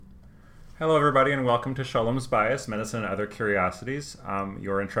Hello, everybody, and welcome to Shalom's Bias, Medicine and Other Curiosities. I'm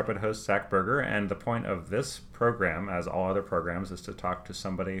your intrepid host, Zach Berger, and the point of this program, as all other programs, is to talk to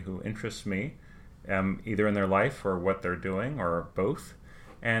somebody who interests me, either in their life or what they're doing, or both.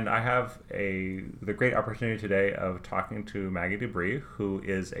 And I have the great opportunity today of talking to Maggie Dubree, who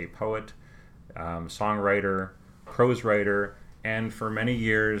is a poet, songwriter, prose writer, and for many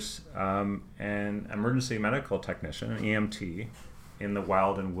years, an emergency medical technician, an EMT, in the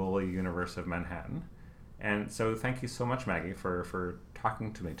wild and woolly universe of Manhattan. And so thank you so much, Maggie, for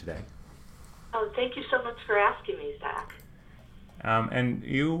talking to me today. Oh, thank you so much for asking me, Zach. And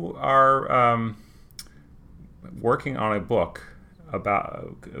you are working on a book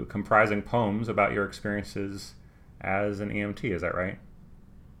about comprising poems about your experiences as an EMT, is that right?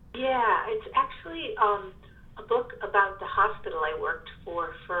 Yeah, it's actually a book about the hospital I worked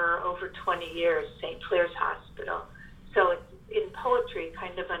for over 20 years, St. Clair's Hospital. So it's in poetry,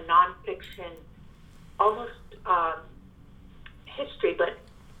 kind of a nonfiction, almost history, but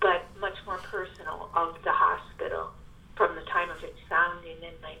much more personal of the hospital from the time of its founding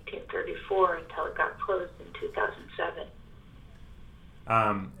in 1934 until it got closed in 2007.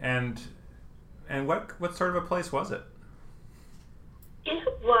 And what sort of a place was it? It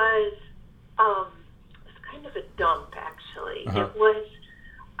was kind of a dump, actually. Uh-huh. It was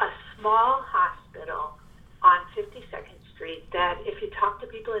a small hospital on 52nd Street that if you talk to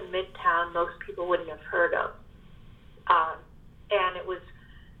people in Midtown, most people wouldn't have heard of. And it was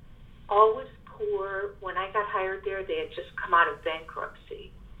always poor. When I got hired there, they had just come out of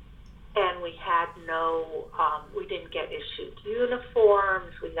bankruptcy. And we had we didn't get issued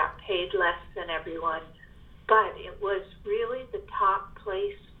uniforms. We got paid less than everyone. But it was really the top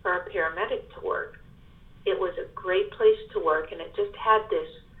place for a paramedic to work. It was a great place to work, and it just had this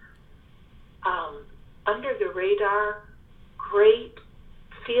under the radar, great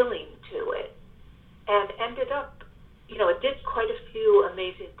feeling to it, and ended up, it did quite a few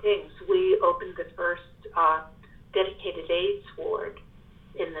amazing things. We opened the first dedicated AIDS ward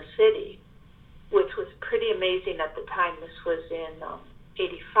in the city, which was pretty amazing at the time. This was in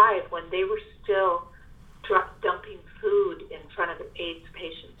 85, when they were still dumping food in front of the AIDS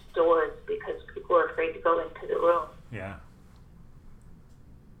patients' doors because people were afraid to go into the room. Yeah.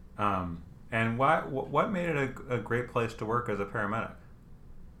 And what made it a great place to work as a paramedic?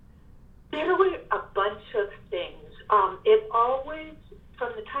 There were a bunch of things. It always,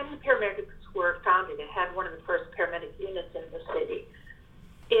 from the time the paramedics were founded, it had one of the first paramedic units in the city.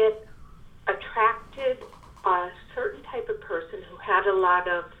 It attracted a certain type of person who had a lot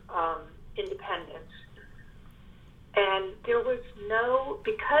of independence. And there was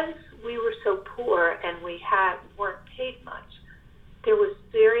because we were so poor and we weren't paid much, there was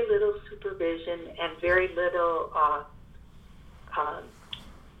very little supervision and very little,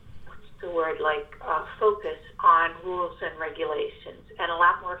 focus on rules and regulations, and a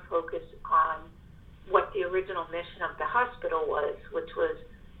lot more focus on what the original mission of the hospital was, which was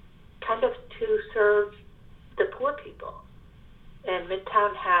kind of to serve the poor people. And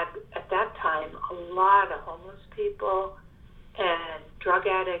Midtown had, at that time, a lot of homeless people and drug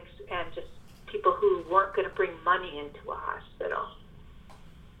addicts and just people who weren't going to bring money into a hospital.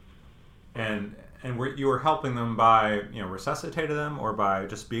 And you were helping them by resuscitating them, or by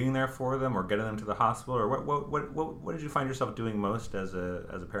just being there for them, or getting them to the hospital, or what did you find yourself doing most as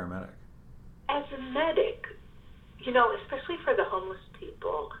a paramedic? As a medic, especially for the homeless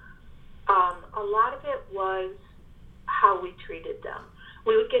people, a lot of it was how we treated them.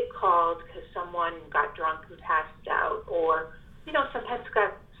 We would get called because someone got drunk and passed out, or sometimes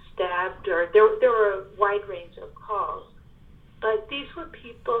got stabbed, or there were a wide range of calls. But these were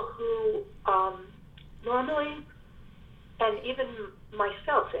people who normally, and even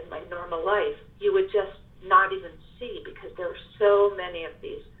myself in my normal life, you would just not even see, because there were so many of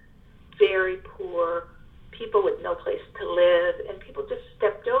these very poor people with no place to live, and people just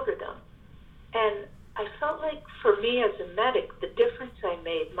stepped over them. And I felt like, for me as a medic, the difference I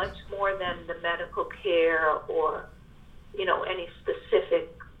made, much more than the medical care or, any specific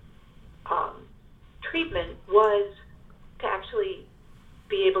treatment, was to actually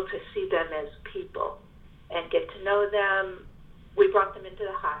be able to see them as people and get to know them. We brought them into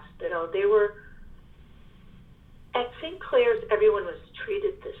the hospital. They were, at St. Clair's, everyone was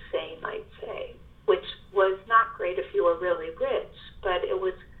treated the same, I'd say, which was not great if you were really rich, but it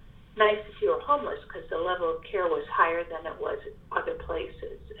was nice if you were homeless, because the level of care was higher than it was other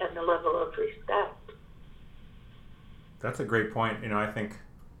places, and the level of respect. That's a great point. I think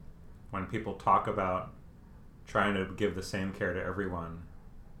when people talk about trying to give the same care to everyone,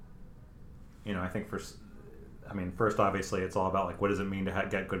 I think for I mean, first, obviously, it's all about like, what does it mean to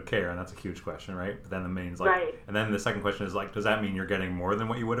get good care, and that's a huge question, right? But then the means like, Right. and then the second question is like, does that mean you're getting more than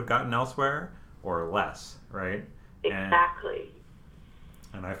what you would have gotten elsewhere, or less, right? Exactly.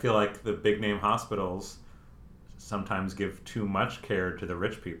 And I feel like the big name hospitals sometimes give too much care to the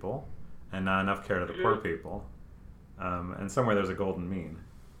rich people, and not enough care to the poor people. And somewhere there's a golden mean.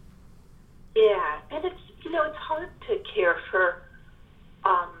 Yeah, and it's it's hard to care for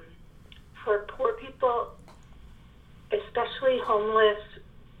poor people, especially homeless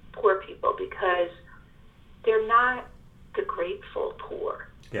poor people, because they're not the grateful poor.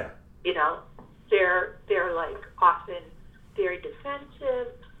 Yeah. They're like often very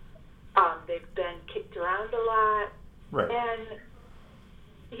defensive. They've been kicked around a lot, Right. and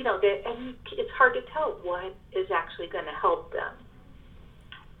and it's hard to tell what is actually going to help them.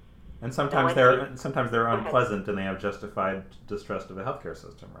 And sometimes they're unpleasant, and they have justified distrust of the healthcare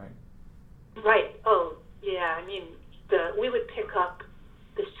system, right? Right. Oh, yeah. I mean, we would pick up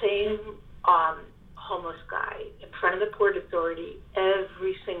the same homeless guy in front of the Port Authority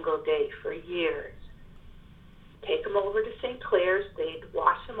every single day for years. Take him over to St. Clair's. They'd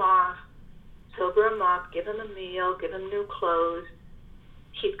wash him off, sober him up, give him a meal, give him new clothes.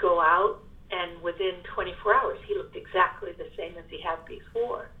 He'd go out, and within 24 hours, he looked exactly the same as he had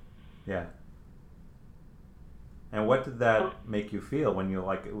before. Yeah. And what did that make you feel when you,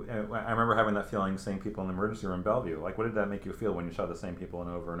 like, I remember having that feeling seeing people in the emergency room in Bellevue. Like, what did that make you feel when you saw the same people and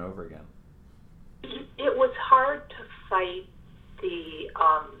over again? It was hard to fight the,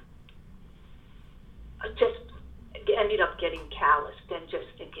 just ended up getting calloused and just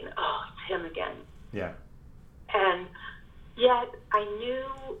thinking, oh, it's him again. Yeah. And yet I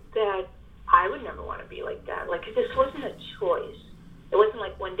knew that I would never want to be like that. Like, this wasn't a choice. It wasn't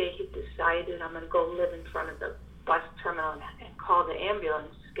like one day he decided, I'm going to go live in front of the bus terminal and call the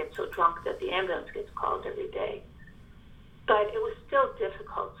ambulance, get so drunk that the ambulance gets called every day. But it was still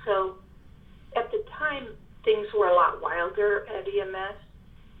difficult. So at the time, things were a lot wilder at EMS.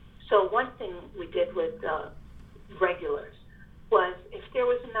 So one thing we did with regulars was, if there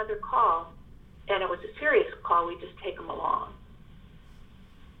was another call, and it was a serious call, we'd just take them along.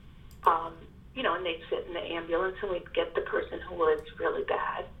 And they'd sit in the ambulance, and we'd get the person who was really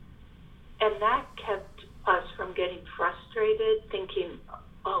bad. And that kept us from getting frustrated, thinking,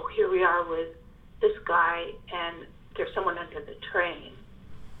 oh, here we are with this guy, and there's someone under the train.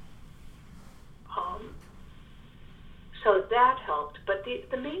 So that helped. But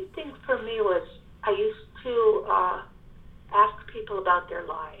the main thing for me was, I used to ask people about their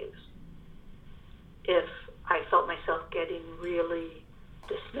lives. If I felt myself getting really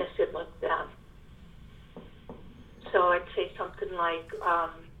dismissive of them. So I'd say something like,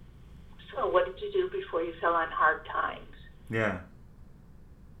 so what did you do before you fell on hard times? Yeah.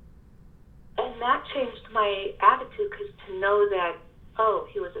 And that changed my attitude, because to know that, oh,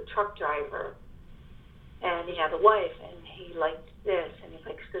 he was a truck driver, and he had a wife, and he liked this, and he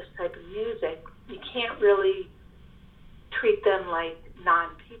likes this type of music, you can't really treat them like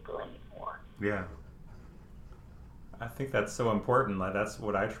non-people anymore. Yeah. I think that's so important. Like, that's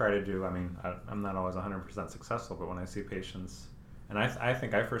what I try to do. I mean, I'm not always 100% successful, but when I see patients, and I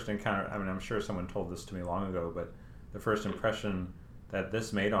think I first encountered, I mean, I'm sure someone told this to me long ago, but the first impression that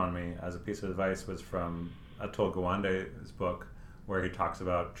this made on me as a piece of advice was from Atul Gawande's book, where he talks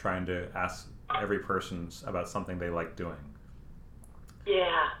about trying to ask every person about something they like doing.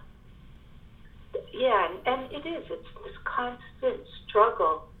 Yeah. Yeah, and it is. It's this constant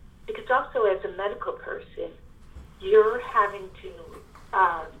struggle, because also as a medical person, you're having to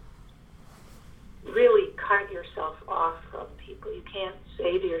really cut yourself off from people. You can't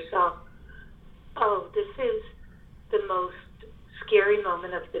say to yourself, oh, this is the most scary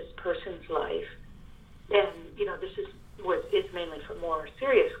moment of this person's life. And, this is mainly for more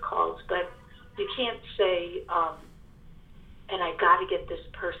serious calls, but you can't say, and I got to get this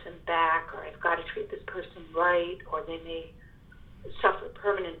person back, or I've got to treat this person right, or they may suffer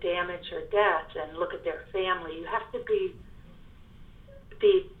permanent damage or death, and look at their family. You have to be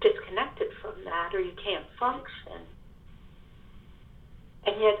disconnected from that, or you can't function.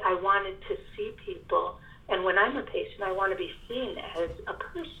 And yet I wanted to see people, and when I'm a patient, I want to be seen as a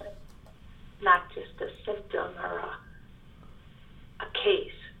person, not just a symptom or a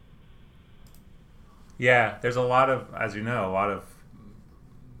case. Yeah, there's a lot of, as you know, a lot of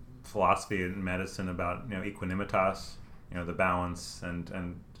philosophy in medicine about, equanimitas, the balance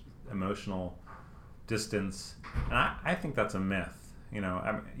and emotional distance. And I think that's a myth.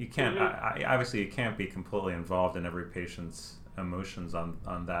 You can't, obviously you can't be completely involved in every patient's emotions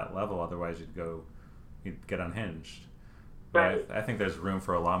on that level. Otherwise you'd get unhinged. Yeah, right? I think there's room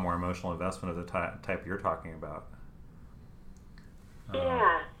for a lot more emotional investment of the type you're talking about.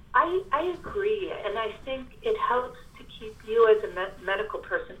 Yeah, I agree, and I think it helps to keep you as a medical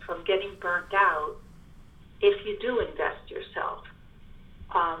person from getting burnt out if you do invest yourself.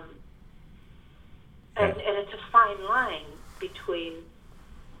 And it's a fine line between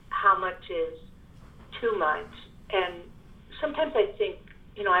how much is too much. And sometimes I think,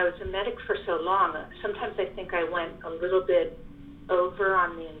 I was a medic for so long, sometimes I think I went a little bit over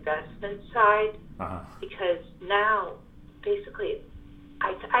on the investment side, because now, basically,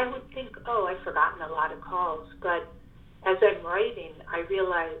 I would think, I've forgotten a lot of calls, but as I'm writing, I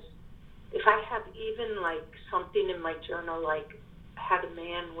realize if I have even like something in my journal, like had a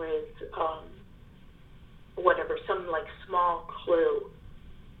man with some like small clue,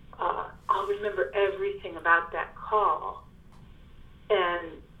 I'll remember everything about that call.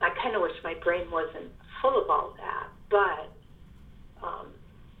 And I kind of wish my brain wasn't full of all that, but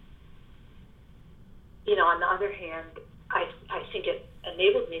on the other hand, I think it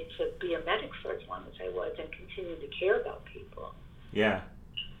enabled me to be a medic for as long as I was and continue to care about people. Yeah.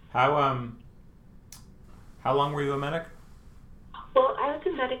 How long were you a medic? Well, I was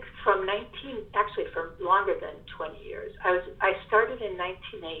a medic for longer than 20 years. I started in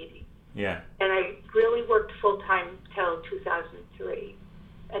 1980. Yeah. And I really worked full time till 2003.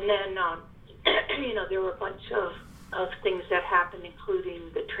 And then, there were a bunch of things that happened,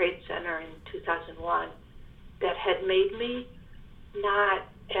 including the Trade Center in 2001, that had made me not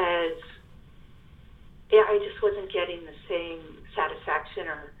as, I just wasn't getting the same satisfaction,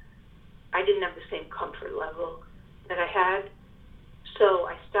 or I didn't have the same comfort level that I had. So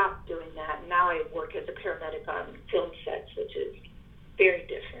I stopped doing that. And now I work as a paramedic on film sets, which is very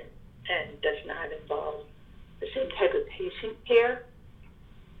different and does not involve the same type of patient care.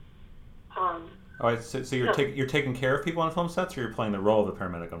 So you're taking care of people on film sets, or you're playing the role of the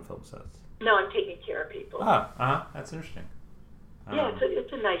paramedic on film sets? No, I'm taking care of people. That's interesting. Yeah,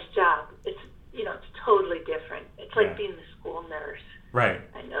 it's a nice job. It's it's totally different. It's like being the school nurse. Right.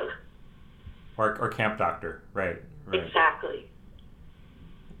 I know. Or camp doctor. Right. Exactly.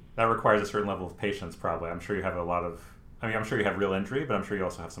 That requires a certain level of patience, probably. I'm sure you have I'm sure you have real injury, but I'm sure you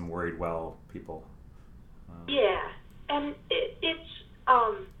also have some worried well people. Yeah, and it's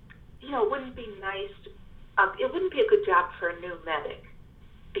it wouldn't be nice. It wouldn't be a good job for a new medic,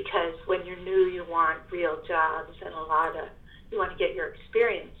 because when you're new, you want real jobs and you want to get your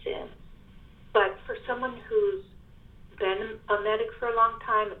experience in. But for someone who's been a medic for a long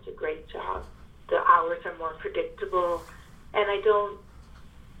time, it's a great job. The hours are more predictable, and I don't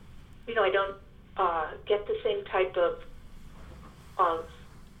get the same type of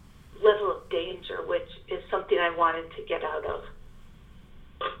level of danger, which is something I wanted to get out of.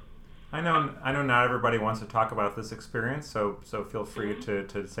 I know not everybody wants to talk about this experience, so feel free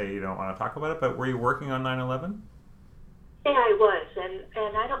to say you don't want to talk about it, but were you working on 9/11? Yeah, I was,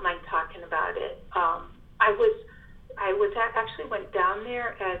 and I don't mind talking about it. I actually went down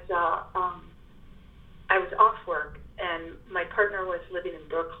there as I was off work, and my partner was living in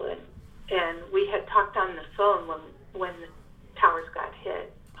Brooklyn, and we had talked on the phone when the towers got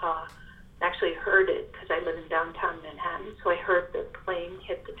hit. I actually heard it because I live in downtown Manhattan, so I heard the plane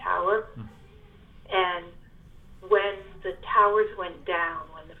hit the tower. And when the towers went down,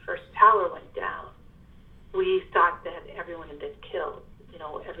 when the first tower went down, we thought that everyone had been killed,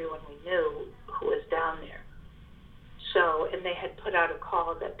 everyone we knew who was down there. So, and they had put out a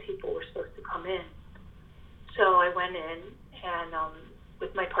call that people were supposed to come in. So I went in and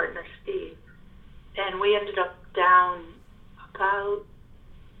with my partner Steve, and we ended up down about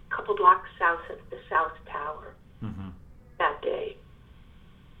a couple blocks south of the South Tower that day.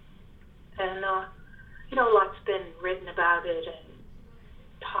 And a lot's been written about it and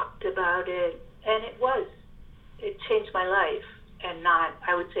talked about it, and it changed my life, and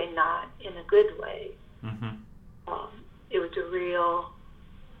I would say not in a good way.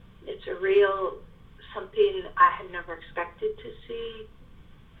 It's a real something I had never expected to see,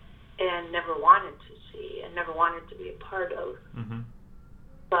 and never wanted to see, and never wanted to be a part of.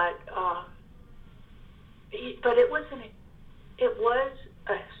 But it was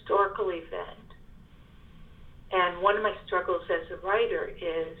a historical event. And one of my struggles as a writer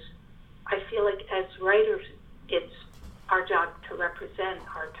is, I feel like as writers, it's our job to represent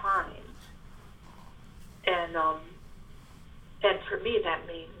our times. And for me, that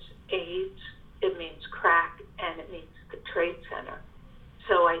means AIDS, it means crack, and it means the Trade Center.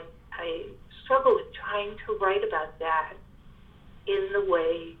 So I struggle with trying to write about that in the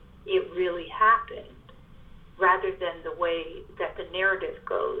way it really happened, rather than the way that the narrative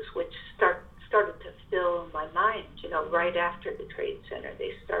goes, which starts started to fill my mind, right after the Trade Center.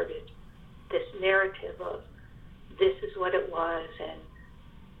 They started this narrative of this is what it was, and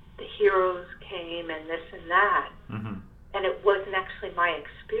the heroes came, and this and that. Mm-hmm. And it wasn't actually my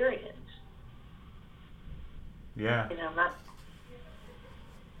experience. Yeah. Not...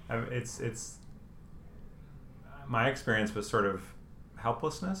 It's my experience was sort of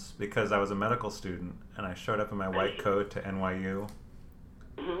helplessness because I was a medical student and I showed up in my white coat to NYU,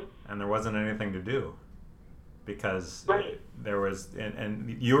 mm-hmm. and there wasn't anything to do because there was,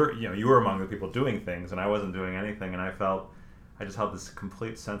 and you were among the people doing things, and I wasn't doing anything, and I just held this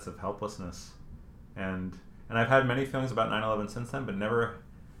complete sense of helplessness, and I've had many feelings about 9/11 since then, but never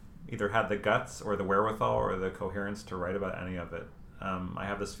either had the guts or the wherewithal or the coherence to write about any of it. I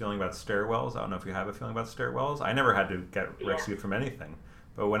have this feeling about stairwells. I don't know if you have a feeling about stairwells. I never had to get rescued from anything.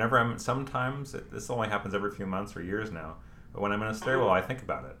 But whenever sometimes, this only happens every few months or years now, but when I'm in a stairwell, I think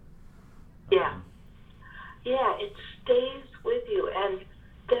about it. Yeah. Yeah, it stays with you. And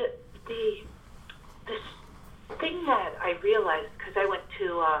the thing that I realized, because I went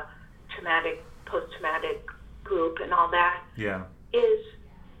to a post-traumatic group and all that, is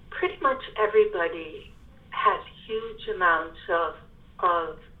pretty much everybody has huge amounts of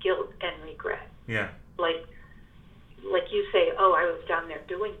guilt and regret. Yeah. Like you say, oh, I was down there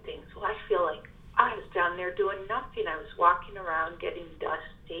doing things. Well, I feel like I was down there doing nothing. I was walking around getting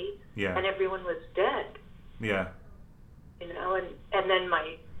dusty, and everyone was dead. Yeah. And then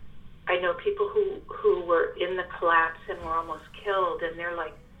I know people who were in the collapse and were almost killed, and they're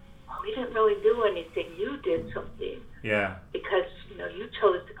like, oh, we didn't really do anything. You did something. Yeah. Because, you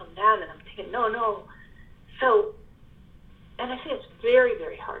chose to come down, and I'm thinking, no. So, and I think it's very,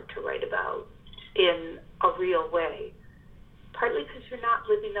 very hard to write about in a real way, partly because you're not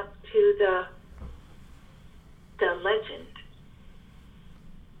living up to the legend,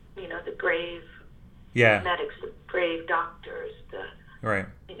 the brave medics, the brave doctors, right.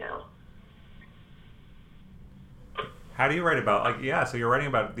 How do you write about, so you're writing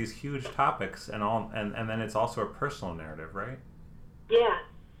about these huge topics and then it's also a personal narrative, right? Yeah.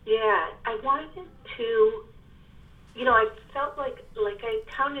 I wanted to, I felt like I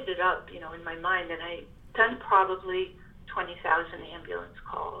counted it up, in my mind, and I'd done probably 20,000 ambulance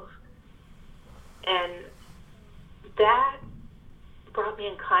calls. And that brought me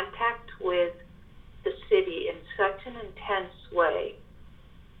in contact with the city in such an intense way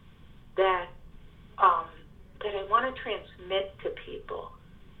that I want to transmit to people.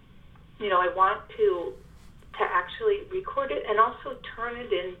 I want to actually record it and also turn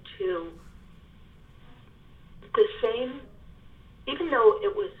it into the same, even though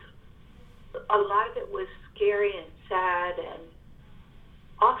it was, a lot of it was scary and sad and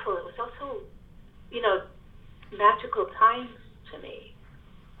awful, it was also, magical times to me.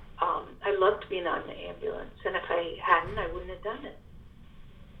 I loved being on the ambulance, and if I hadn't, I wouldn't have done it.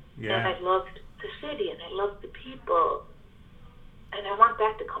 Yeah. And I loved the city, and I loved the people, and I want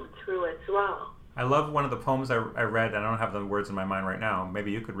that to come through as well. I love one of the poems I read. I don't have the words in my mind right now.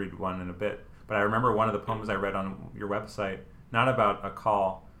 Maybe you could read one in a bit. But I remember one of the poems I read on your website, not about a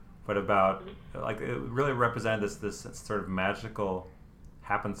call, but about, it really represented this sort of magical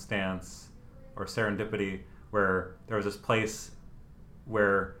happenstance or serendipity where there was this place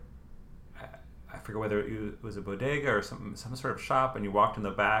where, I forget whether it was a bodega or some sort of shop, and you walked in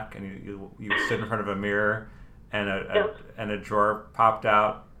the back and you stood in front of a mirror, and a drawer popped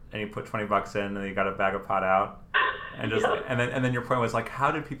out, and you put $20 in, and you got a bag of pot out, and and then your point was how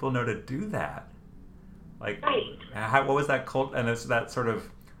did people know to do that? What was that cult? And it's that sort of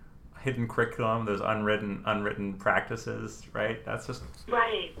hidden curriculum, those unwritten practices, right? That's just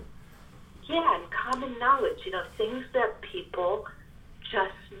right. Yeah, and common knowledge, things that people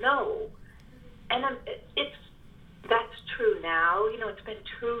just know. And that's true now. It's been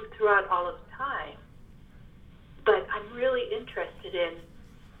true throughout all of time. But I'm really interested in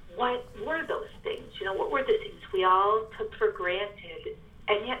what were those things? What were the things we all took for granted,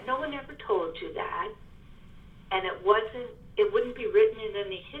 and yet no one ever told you that, and it wouldn't be written in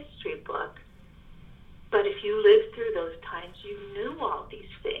any history book. But if you lived through those times, you knew all these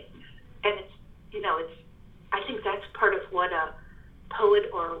things, and I think that's part of what a poet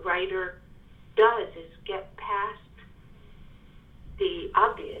or a writer does, is get past the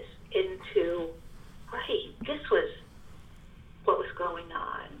obvious into, this was what was going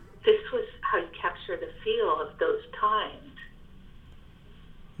on. This was how you capture the feel of those times.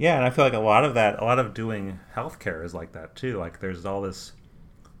 Yeah, and I feel like a lot of doing healthcare is like that too. There's all this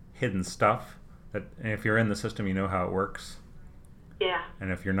hidden stuff that if you're in the system, you know how it works. Yeah.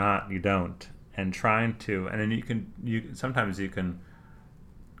 And if you're not, you don't. And then sometimes you can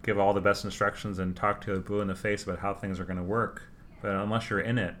give all the best instructions and talk to a blue in the face about how things are going to work. But unless you're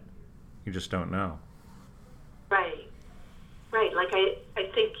in it, you just don't know. Right. Right. Like I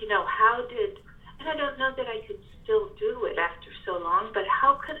think, how did, and I don't know that I could still do it after so long, but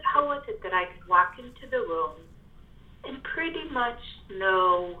how was it that I could walk into the room and pretty much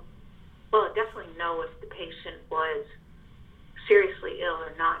definitely know if the patient was seriously ill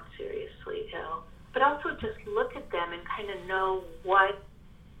or not seriously ill, but also just look at them and kind of know what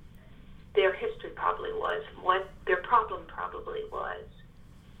their history probably was and what their problem probably was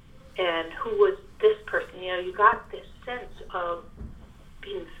and who was this person. You got this sense of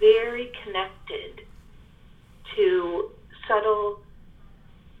being very connected to subtle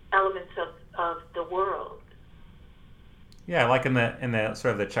elements of the world. Yeah, like in the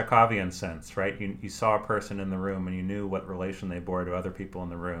sort of the Chekhovian sense, right? You saw a person in the room and you knew what relation they bore to other people in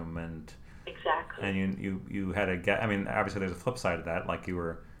the room, and exactly. And you had a get. I mean, obviously there's a flip side to that. Like you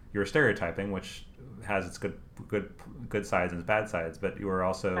were stereotyping, which has its good sides and its bad sides, but you were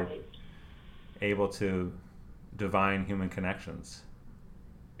also right. able to divine human connections.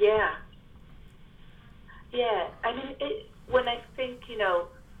 Yeah. Yeah. I mean, when I think,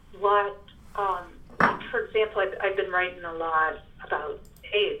 what, for example, I've been writing a lot about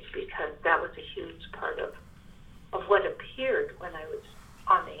AIDS because that was a huge part of what appeared when I was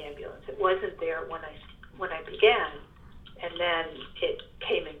on the ambulance. It wasn't there when I began, and then it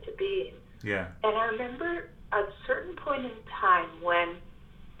came into being. Yeah. And I remember a certain point in time when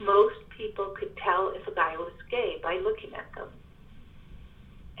most people could tell if a guy was gay by looking at them.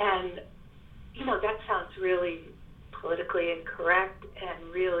 And, that sounds really politically incorrect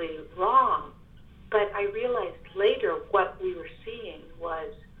and really wrong. But I realized later what we were seeing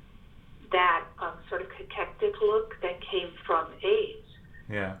was that sort of cachectic look that came from AIDS.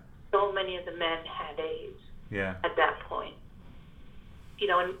 Yeah. So many of the men had AIDS. Yeah. At that point.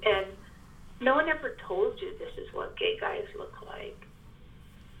 And no one ever told you this is what gay guys look like.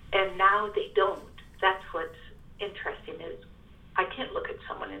 And now they don't. That's what's interesting is I can't look at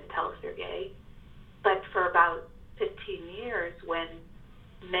someone and tell if they're gay. But for about 15 years, when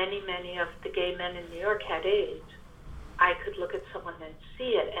many, many of the gay men in New York had AIDS, I could look at someone and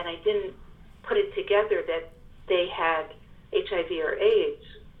see it. And I didn't put it together that they had HIV or AIDS.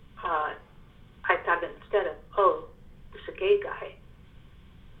 I thought instead of, it's a gay guy.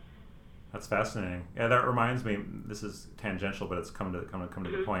 That's fascinating. Yeah, that reminds me. This is tangential, but it's come to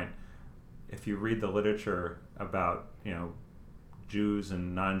Mm-hmm. the point. If you read the literature about Jews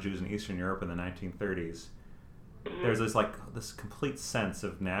and non-Jews in Eastern Europe in the 1930s, Mm-hmm. there's this complete sense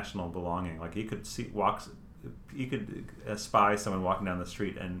of national belonging. Like you could spy someone walking down the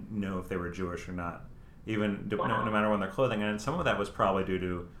street and know if they were Jewish or not, even Wow. no matter on their clothing. And some of that was probably due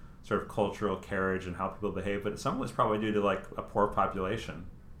to sort of cultural carriage and how people behave, but some was probably due to like a poor population,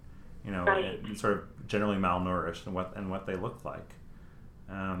 Right. and sort of generally malnourished and what they looked like.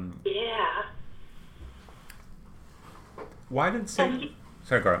 Yeah. Why did Sorry,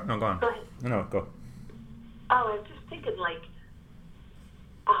 go on. No, go on. Go ahead. No, go. Oh, I was just thinking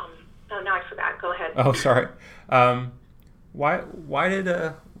now I forgot. Go ahead. Oh, sorry. Why did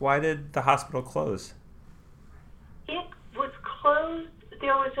the hospital close? It was closed.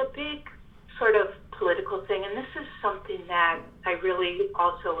 There was a big sort of political thing, and this is something that I really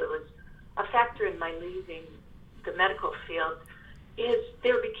also, it was a factor in my leaving the medical field, is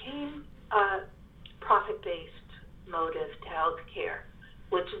there became a profit-based motive to healthcare,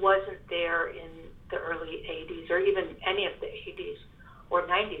 which wasn't there in the early 80s or even any of the 80s or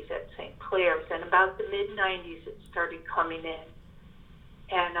 90s at St. Clair's. And about the mid-90s, it started coming in.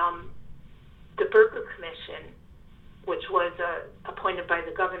 And the Berger Commission, which was appointed by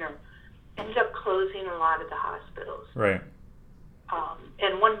the governor, ended up closing a lot of the hospitals. Right.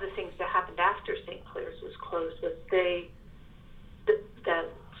 And one of the things that happened after St. Clair's was closed was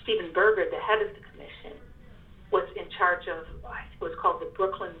Stephen Berger, the head of the commission, was in charge of, I think it was called the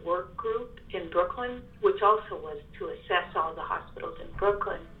Brooklyn Work Group in Brooklyn, which also was to assess all the hospitals in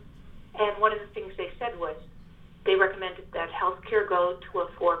Brooklyn. And one of the things they said was they recommended that healthcare go to a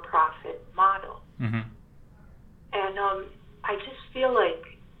for-profit model. Mm-hmm. And I just feel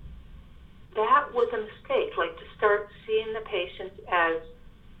like that was a mistake, like to start seeing the patients as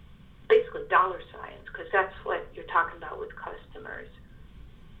basically dollar signs, because that's what you're talking about with customers.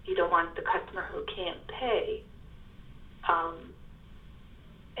 You don't want the customer who can't pay.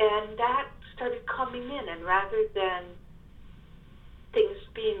 And that started coming in, and rather than things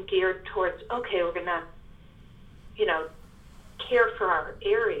being geared towards, okay, we're going to, care for our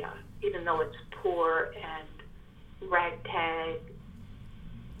area, even though it's poor and ragtag,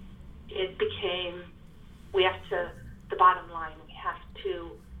 it became, the bottom line, we have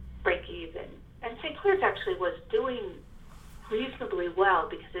to break even. And St. Clair's actually was doing reasonably well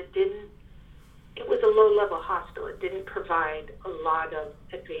because it was a low-level hospital. It didn't provide a lot of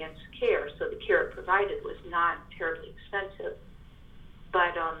advanced care, so the care it provided was not terribly expensive.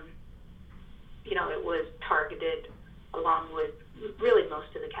 But, it was targeted along with really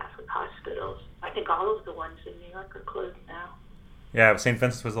most of the Catholic hospitals. I think all of the ones in New York are closed now. Yeah, St.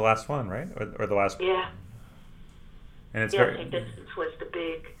 Vincent's was the last one, right? Or the last. Yeah. And it's St. Vincent's was the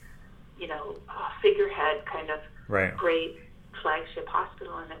big, figurehead kind of great flagship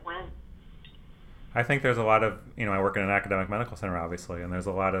hospital, and it went. I think there's a lot of, I work in an academic medical center, obviously, and there's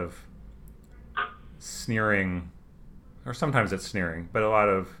a lot of sneering, or sometimes it's sneering, but a lot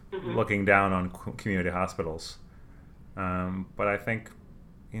of looking down on community hospitals. But I think,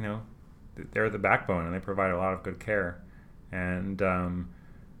 they're the backbone, and they provide a lot of good care. And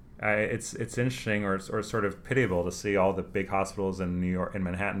it's interesting, or sort of pitiable, to see all the big hospitals in New York, in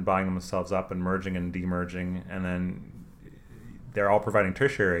Manhattan, buying themselves up and merging and demerging, and then they're all providing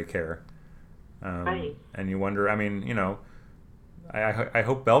tertiary care. Right. And you wonder, I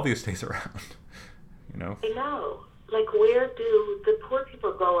hope Bellevue stays around. I know. Like, where do the poor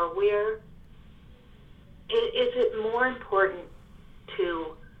people go, or where is it more important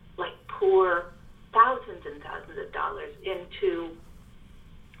to, like, pour thousands and thousands of dollars into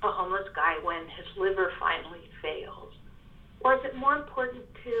a homeless guy when his liver finally fails? Or is it more important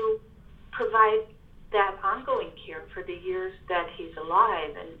to provide that ongoing care for the years that he's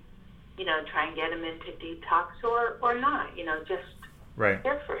alive and, try and get him into detox or not, just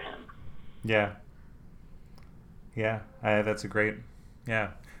care for him? Yeah. Yeah, that's a great,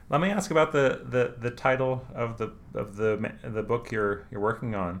 yeah. Let me ask about the title of the book you're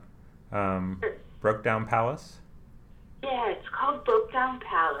working on. Sure. Broke Down Palace? Yeah, it's called Broke Down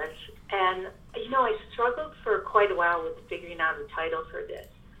Palace, and I struggled for quite a while with figuring out a title for this.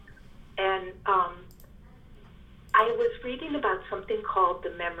 And I was reading about something called the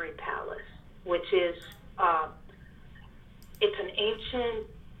Memory Palace, which is it's an ancient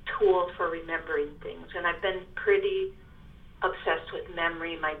tool for remembering things, and I've been pretty obsessed with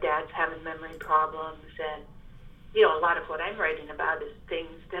memory. My dad's having memory problems, and a lot of what I'm writing about is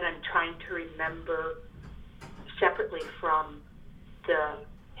things that I'm trying to remember separately from the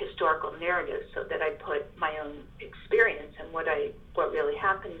historical narrative, so that I put my own experience and what really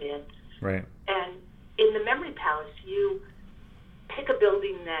happened in. Right. And in the Memory Palace, you pick a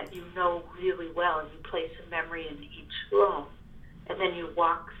building that you know really well, and you place a memory in each room, and then you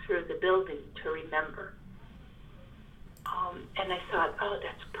walk through the building to remember. And I thought, oh,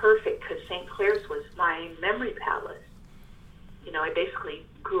 that's perfect, because St. Clair's was my memory palace. I basically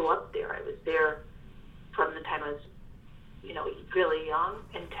grew up there. I was there from the time I was, really young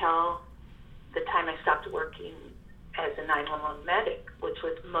until the time I stopped working as a 911 medic, which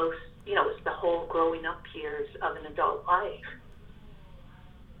was was the whole growing up years of an adult life.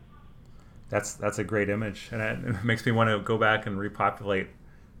 That's a great image, and it makes me want to go back and repopulate,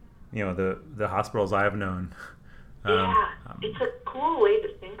 the hospitals I've known. It's a cool way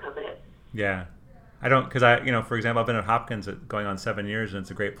to think of it. Yeah, I don't, because for example, I've been at Hopkins going on 7 years, and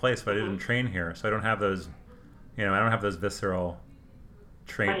it's a great place, but I didn't train here, so I don't have those, I don't have those visceral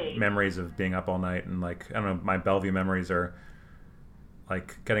memories of being up all night, and I don't know, my Bellevue memories are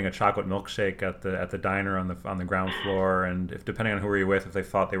like getting a chocolate milkshake at the diner on the ground floor, and if depending on who were you with, if they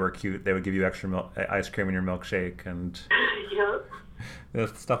thought they were cute, they would give you extra ice cream in your milkshake, and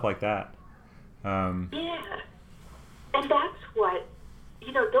stuff like that. Yeah, and that's what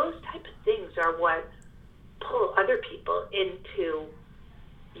those type of things are what pull other people into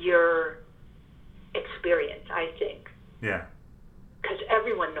your experience, I think. Yeah. Because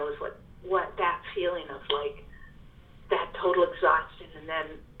everyone knows what that feeling of that total exhaustion, and then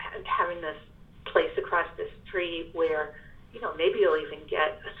having this place across the street where, maybe you'll even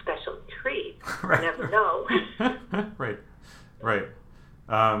get a special treat. Right. You never know. Right.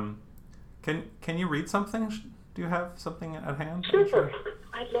 Can you read something? Do you have something at hand? Sure.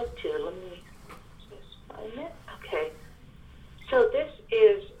 I'd love to. Let me just find it. Okay. So this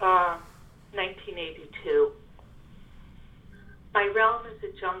is 1982. My realm is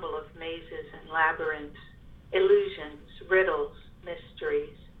a jumble of mazes and labyrinths, illusions, riddles,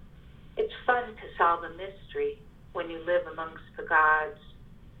 mysteries. It's fun to solve a mystery when you live amongst the gods,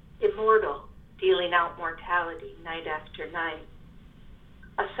 immortal, dealing out mortality night after night.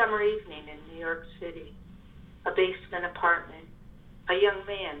 A summer evening in New York City, a basement apartment, a young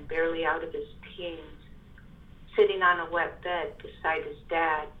man barely out of his teens, sitting on a wet bed beside his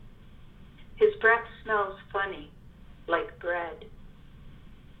dad. His breath smells funny, like bread.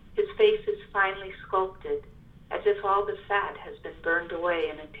 His face is finely sculpted, as if all the fat has been burned away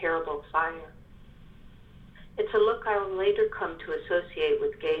in a terrible fire. It's a look I will later come to associate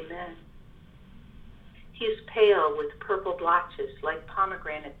with gay men. He is pale with purple blotches like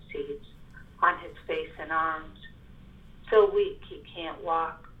pomegranate seeds on his face and arms, so weak he can't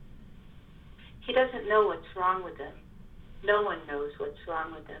walk. He doesn't know what's wrong with him. No one knows what's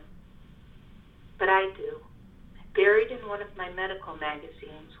wrong with him. But I do. Buried in one of my medical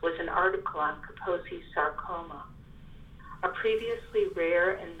magazines was an article on Kaposi's sarcoma, a previously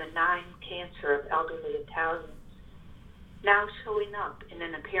rare and benign cancer of elderly Italians, now showing up in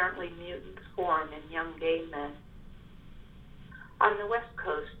an apparently mutant form in young gay men. On the West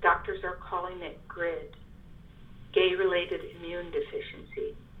Coast, doctors are calling it GRID, gay-related immune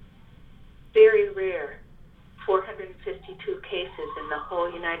deficiency. Very rare, 452 cases in the whole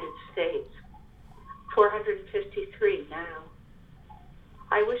United States, 453 now.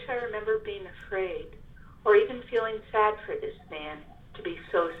 I wish I remember being afraid, or even feeling sad for this man to be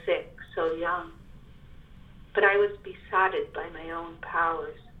so sick, so young. But I was besotted by my own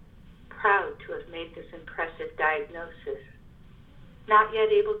powers, proud to have made this impressive diagnosis, not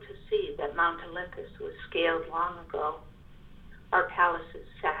yet able to see that Mount Olympus was scaled long ago, our palaces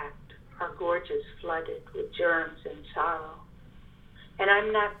sacked, our gorges flooded with germs and sorrow. And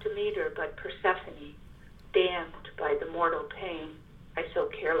I'm not Demeter, but Persephone, damned by the mortal pain I so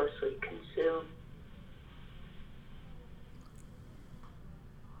carelessly consume.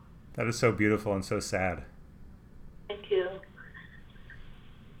 That is so beautiful and so sad. Thank you.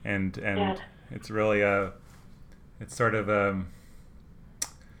 And Yeah. it's really it's sort of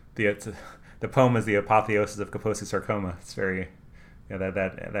the poem is the apotheosis of Kaposi's sarcoma. It's very,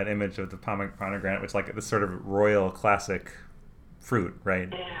 that image of the pomegranate, which is like this sort of royal classic fruit, right?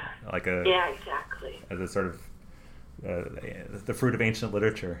 Yeah. Yeah, exactly. As a sort of the fruit of ancient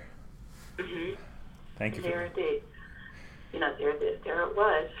literature. Mm-hmm. Thank you. There it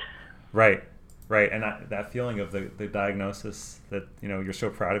was. Right. And that feeling of the diagnosis that, you're so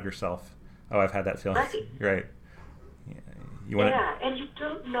proud of yourself. Oh, I've had that feeling. Right. Right. And you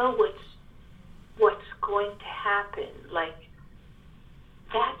don't know what's going to happen. Like,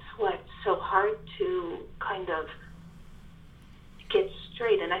 that's what's so hard to kind of get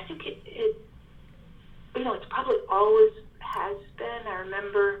straight. And I think it it's probably always has been. I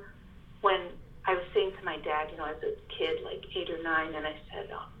remember when I was saying to my dad, as a kid, like 8 or 9, and I said,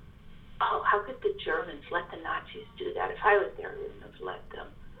 oh, how could the Germans let the Nazis do that? If I was there, I wouldn't have let them.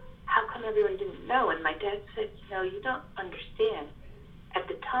 How come everyone didn't know? And my dad said, you don't understand. At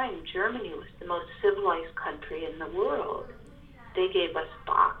the time, Germany was the most civilized country in the world. They gave us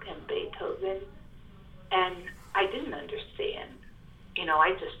Bach and Beethoven, and I didn't understand.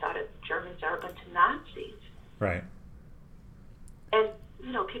 I just thought Germans are a bunch of Nazis. Right. And,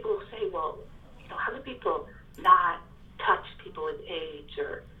 people will say, well, how do people not touch people with AIDS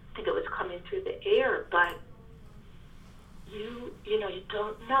or think it was coming through the air? But you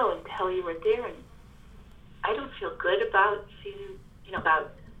don't know until you were there. And I don't feel good about seeing,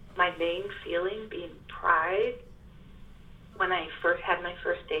 about my main feeling being pride when I first had my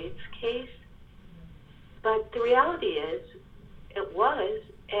first AIDS case. But the reality is, it was,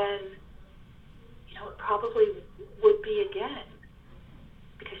 and, it probably would be again,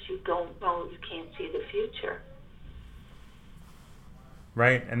 because you don't know, you can't see the future.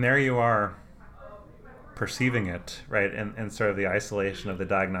 Right, and there you are, perceiving it, right, and sort of the isolation of the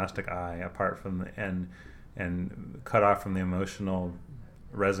diagnostic eye, apart from and cut off from the emotional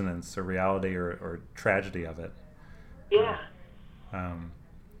resonance or reality or tragedy of it. Yeah.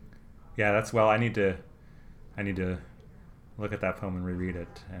 That's I need to look at that poem and reread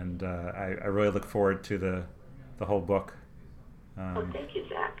it, and I really look forward to the whole book. Thank you,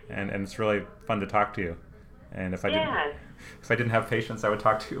 Zach. And it's really fun to talk to you. And if I didn't have patience, I would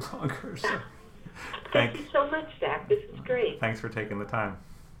talk to you longer. So. Thank you so much, Zach. This is great. Thanks for taking the time.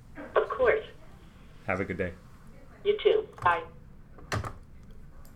 Of course. Have a good day. You too. Bye.